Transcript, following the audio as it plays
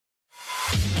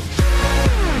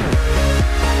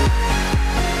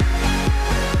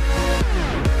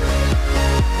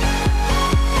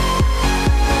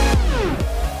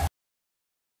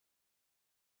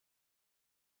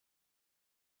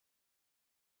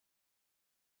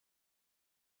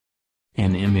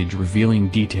An image revealing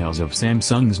details of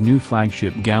Samsung's new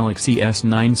flagship Galaxy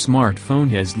S9 smartphone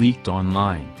has leaked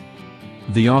online.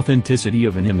 The authenticity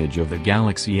of an image of the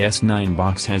Galaxy S9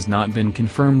 box has not been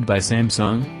confirmed by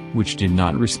Samsung, which did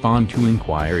not respond to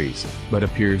inquiries, but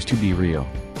appears to be real.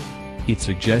 It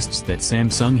suggests that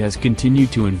Samsung has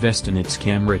continued to invest in its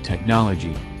camera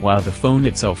technology, while the phone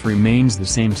itself remains the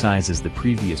same size as the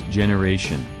previous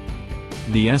generation.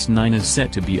 The S9 is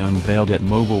set to be unveiled at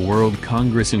Mobile World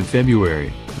Congress in February,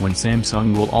 when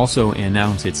Samsung will also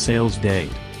announce its sales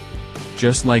date.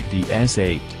 Just like the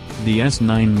S8, the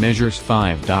S9 measures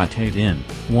 5.8 in,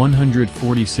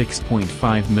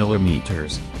 146.5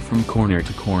 mm, from corner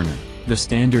to corner, the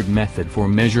standard method for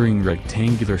measuring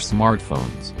rectangular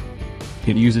smartphones.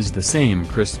 It uses the same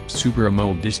crisp Super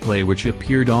AMOLED display which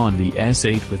appeared on the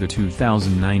S8 with a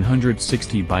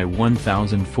 2960 by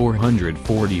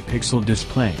 1440 pixel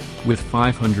display, with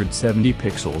 570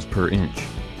 pixels per inch.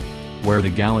 Where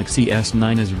the Galaxy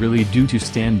S9 is really due to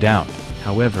stand out,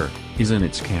 however, is in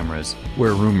its cameras,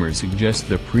 where rumors suggest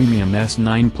the premium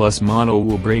S9 Plus model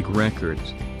will break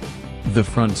records. The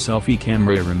front selfie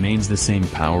camera remains the same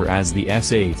power as the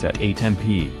S8 at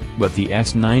 8MP, but the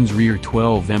S9's rear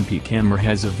 12MP camera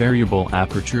has a variable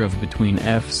aperture of between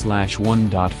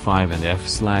f/1.5 and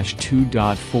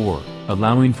f/2.4,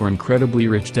 allowing for incredibly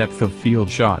rich depth of field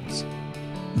shots.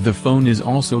 The phone is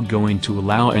also going to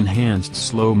allow enhanced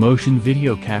slow-motion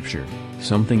video capture,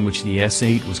 something which the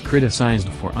S8 was criticized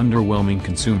for underwhelming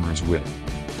consumers with.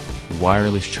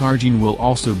 Wireless charging will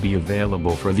also be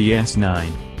available for the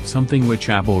S9, something which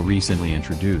Apple recently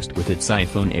introduced with its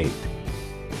iPhone 8.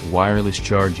 Wireless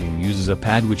charging uses a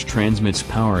pad which transmits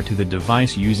power to the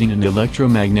device using an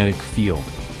electromagnetic field.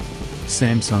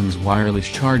 Samsung's wireless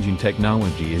charging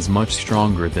technology is much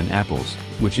stronger than Apple's,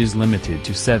 which is limited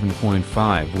to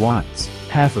 7.5 watts,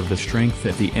 half of the strength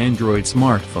that the Android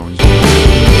smartphones use.